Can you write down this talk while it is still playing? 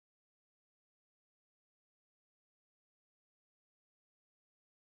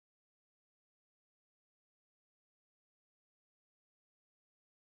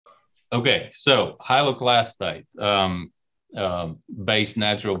Okay, so hyaloclastite, based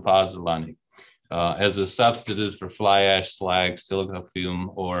natural pozzolanic, as a substitute for fly ash, slag, silica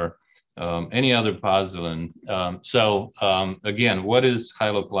fume, or any other pozzolan. Again, what is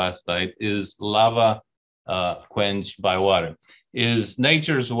hyaloclastite? Is lava quenched by water? Is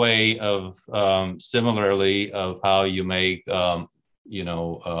nature's way of similarly of how you make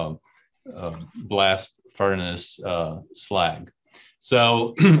blast furnace slag.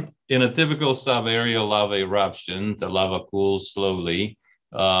 So in a typical subaerial lava eruption, the lava cools slowly,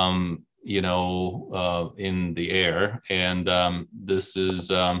 in the air. And this is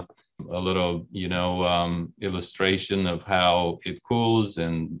a little, illustration of how it cools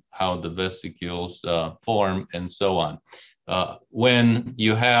and how the vesicles form and so on. When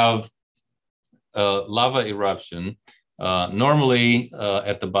you have a lava eruption, normally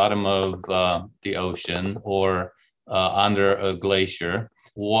at the bottom of the ocean or under a glacier,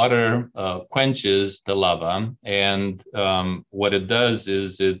 water quenches the lava, and what it does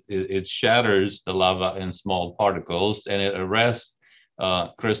is it shatters the lava in small particles, and it arrests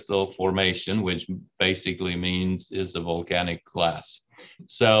crystal formation, which basically means is a volcanic glass.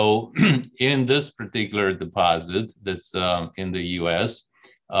 So in this particular deposit that's in the US,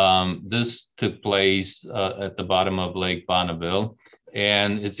 this took place at the bottom of Lake Bonneville,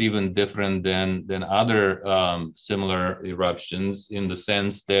 and it's even different than other similar eruptions in the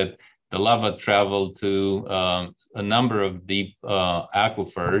sense that the lava traveled to a number of deep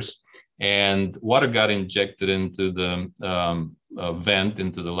aquifers, and water got injected into the vent,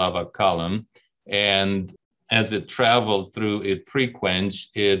 into the lava column, and as it traveled through, it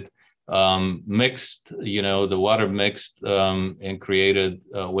pre-quenched, it mixed, the water mixed and created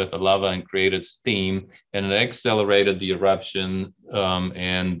with the lava and created steam, and it accelerated the eruption.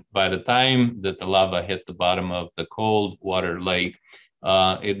 And by the time that the lava hit the bottom of the cold water lake,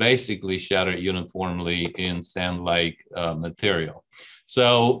 it basically shattered uniformly in sand-like material.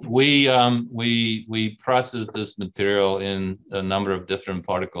 So we processed this material in a number of different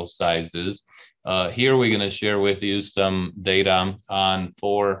particle sizes. Here we're going to share with you some data on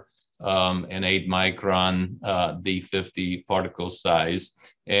 4 and 8 micron D50 particle size.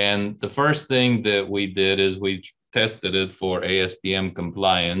 And the first thing that we did is we tested it for ASTM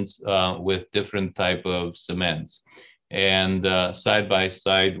compliance with different type of cements, and side by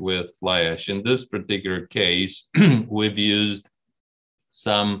side with fly ash. In this particular case, we've used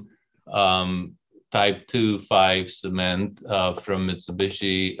some type 2-5 cement from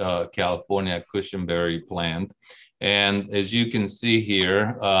Mitsubishi, California Cushenberry plant. And as you can see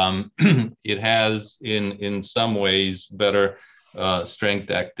here, it has in some ways better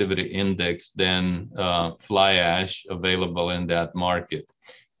strength activity index than fly ash available in that market.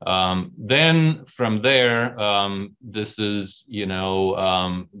 Then from there, this is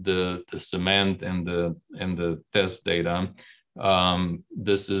the cement and the test data.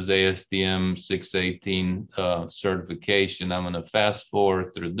 This is ASTM 618 certification. I'm going to fast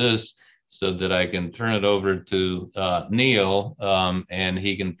forward through this so that I can turn it over to Neil, and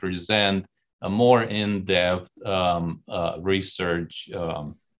he can present a more in-depth research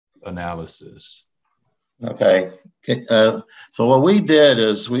analysis. Okay. So what we did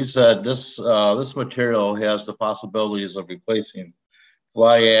is we said this material has the possibilities of replacing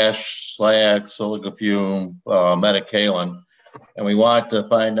fly ash, slag, silica fume, metakaolin. And we wanted to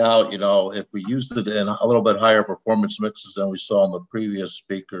find out, if we used it in a little bit higher performance mixes than we saw in the previous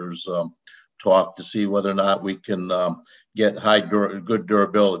speakers talk, to see whether or not we can get good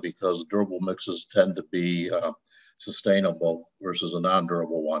durability, because durable mixes tend to be sustainable versus a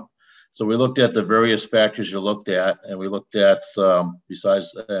non-durable one. So we looked at the various factors you looked at, and we looked at and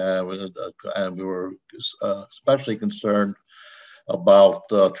we were especially concerned about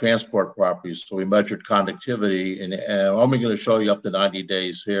transport properties. So we measured conductivity, and I'm only going to show you up to 90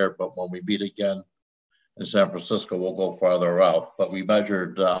 days here, but when we meet again in San Francisco, we'll go farther out. But we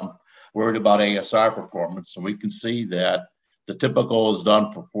measured, worried about ASR performance, and we can see that the typical is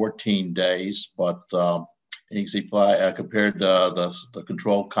done for 14 days, but you can see compared to the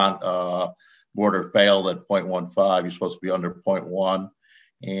control mortar failed at 0.15, you're supposed to be under 0.1,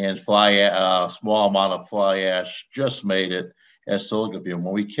 and small amount of fly ash just made it as silica fume.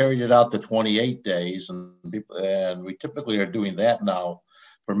 When we carried it out to 28 days, and we typically are doing that now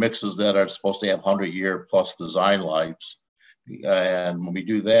for mixes that are supposed to have 100-year plus design lives. And when we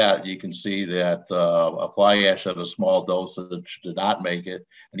do that, you can see that a fly ash at a small dosage did not make it,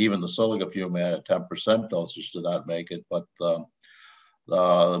 and even the silica fume at a 10% dosage did not make it. But the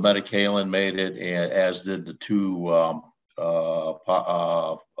metakaolin made it, as did the 2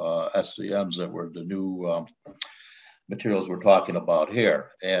 SCMs that were the new materials we're talking about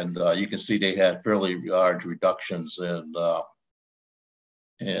here. And you can see they had fairly large reductions in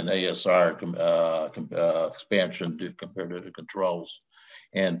ASR expansion compared to the controls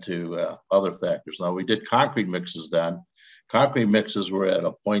and to other factors. Now, we did concrete mixes then. Concrete mixes were at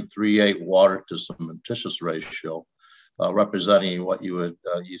a 0.38 water to cementitious ratio, representing what you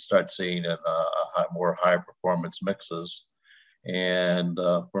start seeing in more high performance mixes. And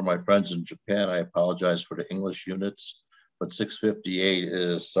for my friends in Japan, I apologize for the English units, but 658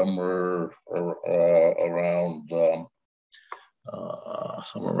 is somewhere around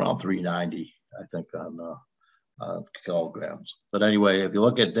 390, I think, on kilograms. But anyway, if you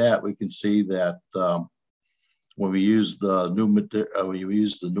look at that, we can see that when we use the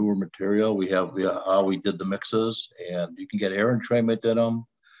newer material, we have how we did the mixes, and you can get air entrainment in them.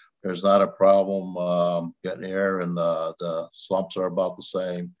 There's not a problem getting air, and the slumps are about the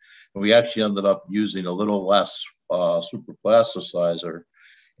same. And we actually ended up using a little less super plasticizer,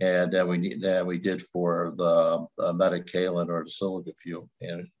 and then we did for the metakaolin or the silica fume,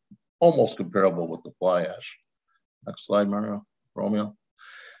 and almost comparable with the fly ash. Next slide, Romeo.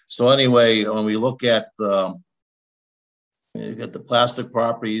 So anyway, when we look at you get the plastic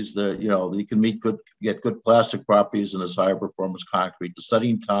properties, you can get good plastic properties in this higher performance concrete. The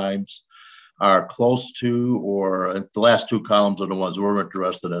setting times are close to, or the last two columns are the ones we're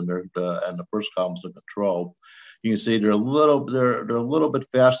interested in, and the first column is the control. You can see they're a little bit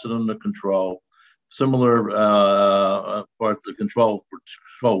faster than the control. Similar for the control for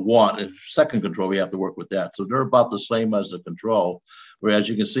control one, second control, we have to work with that. So they're about the same as the control. Whereas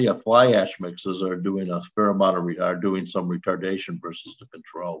you can see a fly ash mixes are doing a fair amount are doing some retardation versus the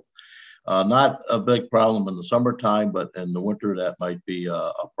control. Not a big problem in the summertime, but in the winter that might be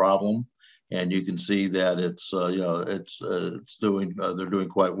a problem. And you can see that they're doing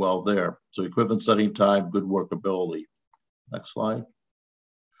quite well there. So equipment setting time, good workability. Next slide.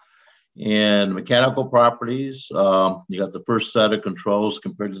 And mechanical properties, you got the first set of controls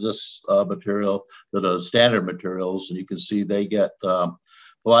compared to this material, to the standard materials, and you can see they get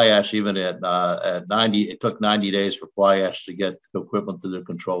fly ash even at 90. It took 90 days for fly ash to get equivalent to the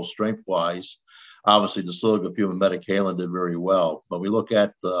control strength-wise. Obviously, the silica fume and metakaolin did very well, but we look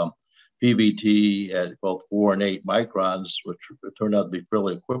at PVT at both 4 and 8 microns, which turned out to be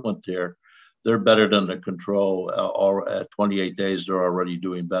fairly equivalent here. They're better than the control. At 28 days, they're already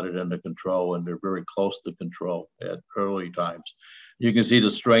doing better than the control, and they're very close to control at early times. You can see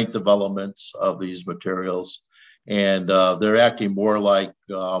the strength developments of these materials, and they're acting more like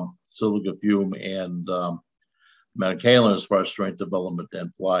silica fume and metakaolin as far as strength development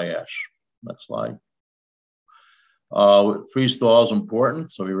than fly ash. Next slide. Freeze thaw is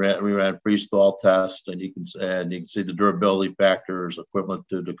important, so we ran freeze thaw tests, and you can see the durability factor is equivalent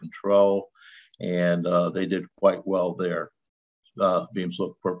to the control, and they did quite well there. Beams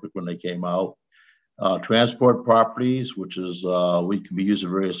looked perfect when they came out. Transport properties, which is we can be used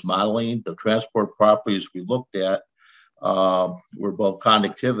in various modeling. The transport properties we looked at were both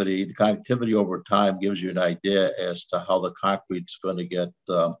conductivity. The conductivity over time gives you an idea as to how the concrete's going to get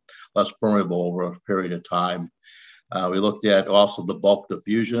less permeable over a period of time. We looked at also the bulk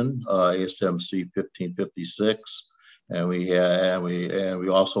diffusion, ASMC 1556, and we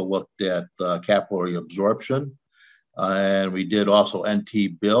also looked at capillary absorption, and we did also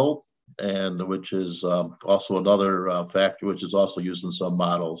NT build, and which is also another factor which is also used in some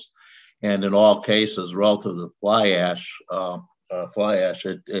models. And in all cases, relative to fly ash,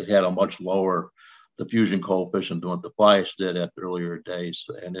 it had a much lower diffusion coefficient than what the fly ash did at earlier days,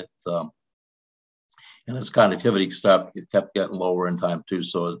 and its conductivity kept getting lower in time too.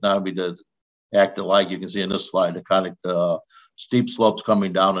 So now we did act like you can see in this slide, the steep slopes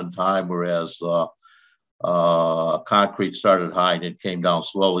coming down in time, whereas concrete started high and it came down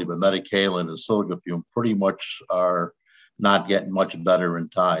slowly. But metakaolin and silica fume pretty much are not getting much better in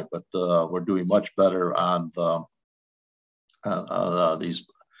time, but we're doing much better on these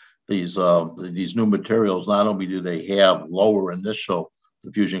new materials. Not only do they have lower initial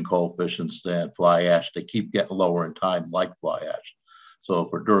diffusion coefficients than fly ash, they keep getting lower in time like fly ash. So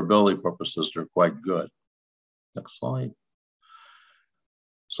for durability purposes, they're quite good. Next slide.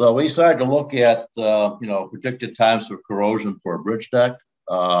 So we started to look at predicted times for corrosion for a bridge deck.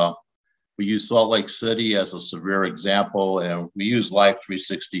 We use Salt Lake City as a severe example, and we use Life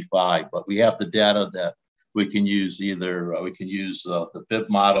 365, but we have the data that we can use either, we can use the FIB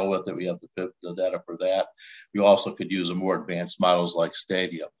model with it. We have the data for that. We also could use a more advanced models like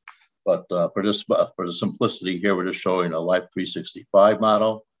Stadia. But for the simplicity here, we're just showing a Life 365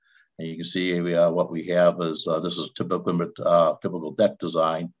 model. And you can see what we have is, this is typical deck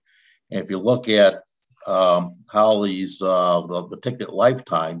design. And if you look at how these the particular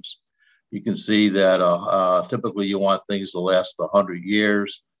lifetimes, you can see that typically you want things to last 100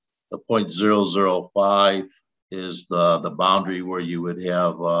 years. The 0.005 is the boundary where you would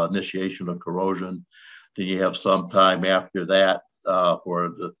have initiation of corrosion. Then you have some time after that for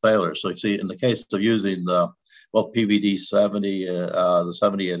the failure. So you see, in the case of using the PVD 70, the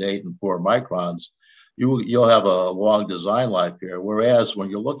 70 at 8 and 4 microns, you'll have a long design life here. Whereas when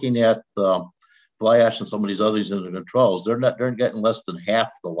you're looking at fly ash and some of these others in the controls, they're getting less than half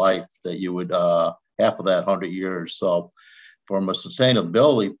the life that you would half of that 100 years. So from a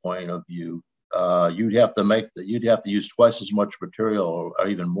sustainability point of view, you'd have to use twice as much material or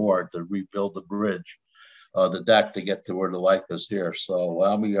even more to rebuild the bridge, the deck, to get to where the life is here. So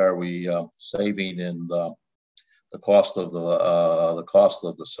how many are we saving in the cost of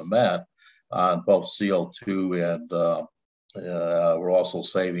the cement on both CO2 and we're also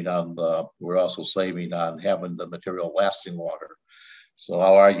saving on having the material lasting longer. So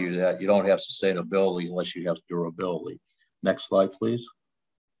I'll argue that you don't have sustainability unless you have durability. Next slide, please.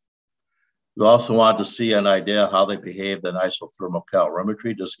 We also wanted to see an idea how they behaved in isothermal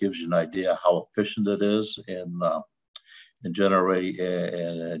calorimetry. This gives you an idea how efficient it is in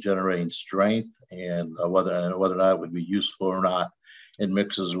generating strength, and whether or not it would be useful or not in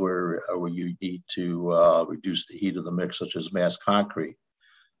mixes where you need to reduce the heat of the mix, such as mass concrete.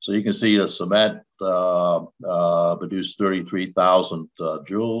 So you can see the cement produced 33,000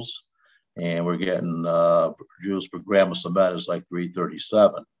 joules, and we're getting joules per gram of cement is like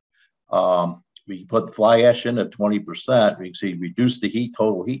 337. We put the fly ash in at 20%. We can see reduce the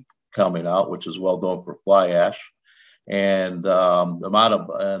total heat coming out, which is well known for fly ash. And the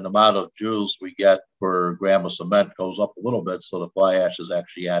amount of joules we get per gram of cement goes up a little bit. So the fly ash is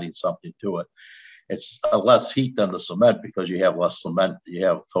actually adding something to it. It's less heat than the cement because you have less cement. You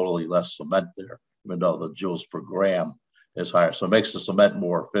have totally less cement there, even though the joules per gram is higher. So it makes the cement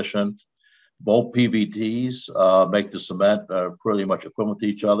more efficient. Both PVDs make the cement pretty much equivalent to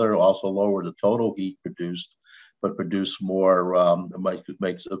each other, also lower the total heat produced, but produce more,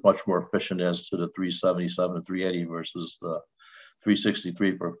 makes it much more efficient as to the 377 and 380 versus the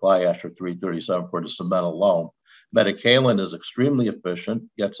 363 for fly ash or 337 for the cement alone. Metakaolin is extremely efficient,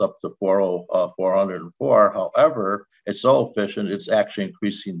 gets up to 404. However, it's so efficient, it's actually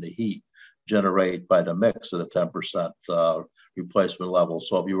increasing the heat generated by the mix at a 10% replacement level.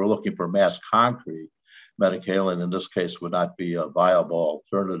 So if you were looking for mass concrete, metakaolin in this case would not be a viable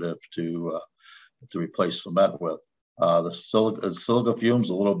alternative to replace cement with. The silica fume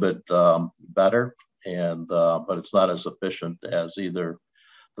is a little bit better, but it's not as efficient as either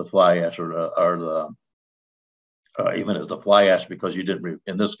the fly ash or even as the fly ash, because you didn't,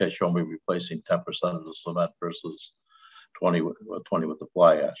 in this case, you're only replacing 10% of the cement versus 20 with the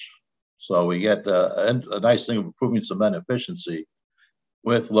fly ash. So we get a nice thing of improving cement efficiency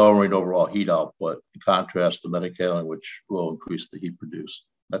with lowering overall heat output, in contrast to metakaolin, which will increase the heat produced.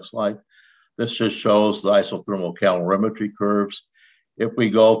 Next slide. This just shows the isothermal calorimetry curves. If we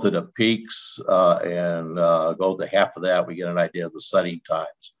go to the peaks and go to half of that, we get an idea of the setting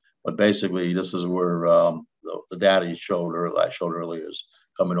times. But basically, this is where the data I showed earlier is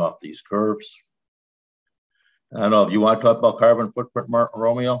coming off these curves. I don't know if you want to talk about carbon footprint,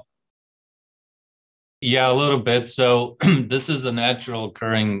 Romeo? Yeah, a little bit. So this is a natural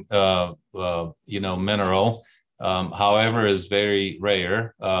occurring, mineral. However, is very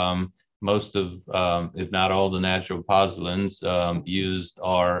rare. Most of, if not all, the natural pozzolans used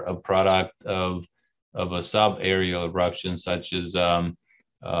are a product of a subaerial eruption, such as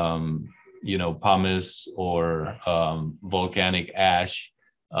pumice or volcanic ash.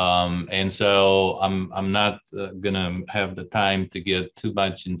 And so I'm not gonna have the time to get too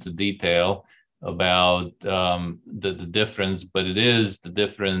much into detail about the difference, but it is the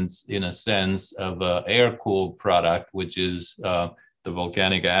difference in a sense of a air-cooled product, which is the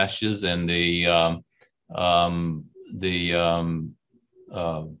volcanic ashes, and the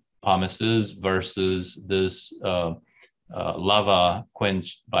pumices versus this lava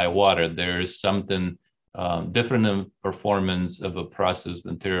quenched by water. There's something different in performance of a processed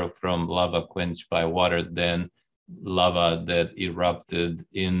material from lava quenched by water than lava that erupted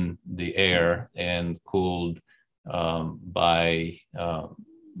in the air and cooled by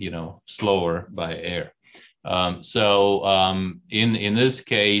slower by air. In this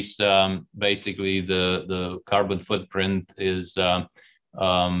case, basically the carbon footprint is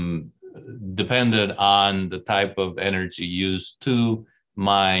dependent on the type of energy used to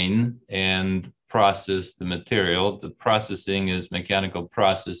mine and process the material. The processing is mechanical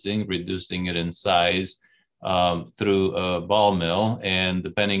processing, reducing it in size through a ball mill, and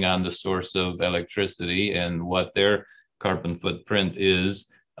depending on the source of electricity and what their carbon footprint is,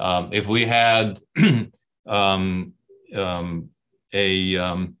 if we had a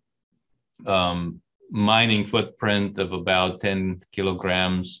mining footprint of about 10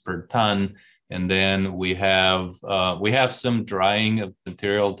 kilograms per ton, and then we have some drying of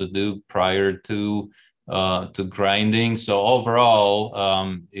material to do prior to grinding. So overall,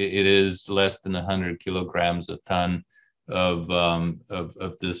 it is less than 100 kilograms a ton of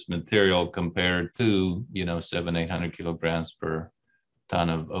this material compared to 700-800 kilograms per ton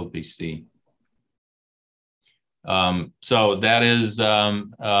of OPC. So that is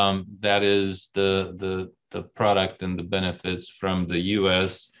the product and the benefits from the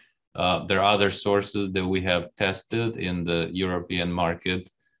U.S. There are other sources that we have tested in the European market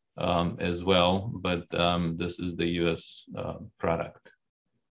as well, but this is the U.S. product.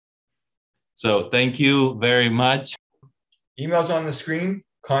 So thank you very much. Emails on the screen,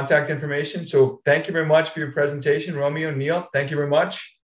 contact information. So thank you very much for your presentation, Romeo and Neil. Thank you very much.